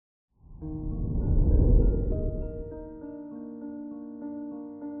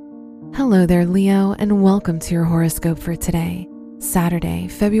Hello there, Leo, and welcome to your horoscope for today, Saturday,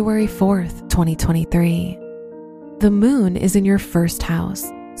 February 4th, 2023. The moon is in your first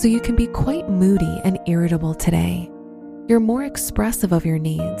house, so you can be quite moody and irritable today. You're more expressive of your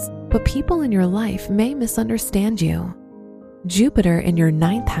needs, but people in your life may misunderstand you. Jupiter in your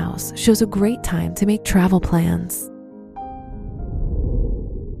ninth house shows a great time to make travel plans.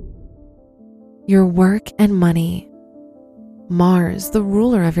 Your work and money. Mars, the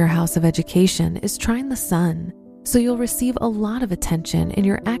ruler of your house of education, is trine the sun, so you'll receive a lot of attention in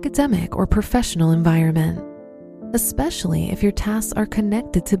your academic or professional environment, especially if your tasks are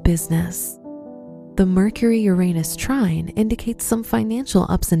connected to business. The Mercury-Uranus trine indicates some financial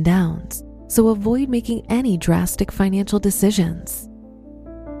ups and downs, so avoid making any drastic financial decisions.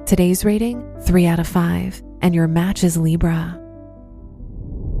 Today's rating, 3 out of 5, and your match is Libra.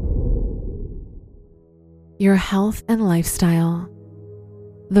 Your health and lifestyle.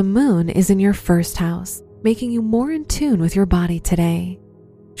 The moon is in your first house, making you more in tune with your body today.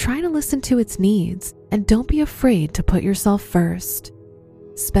 Try to listen to its needs and don't be afraid to put yourself first.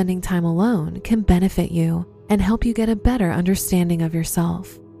 Spending time alone can benefit you and help you get a better understanding of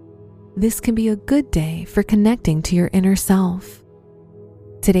yourself. This can be a good day for connecting to your inner self.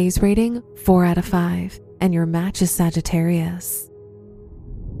 Today's rating, 4 out of 5, and your match is Sagittarius.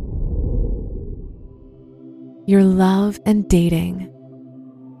 Your love and dating.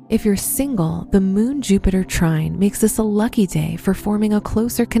 If you're single, the Moon-Jupiter trine makes this a lucky day for forming a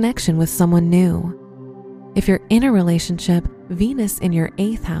closer connection with someone new. If you're in a relationship, Venus in your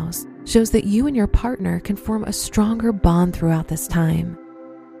 8th house shows that you and your partner can form a stronger bond throughout this time.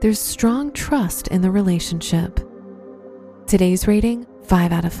 There's strong trust in the relationship. Today's rating,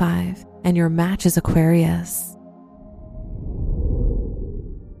 5 out of 5, and your match is Aquarius.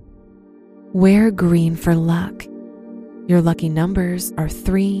 Wear green for luck. Your lucky numbers are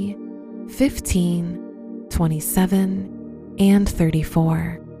 3, 15, 27, and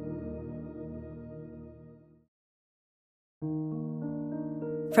 34.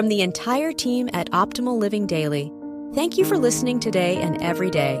 From the entire team at Optimal Living Daily, thank you for listening today and every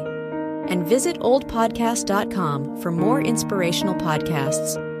day. And visit oldpodcast.com for more inspirational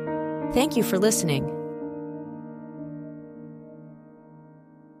podcasts. Thank you for listening.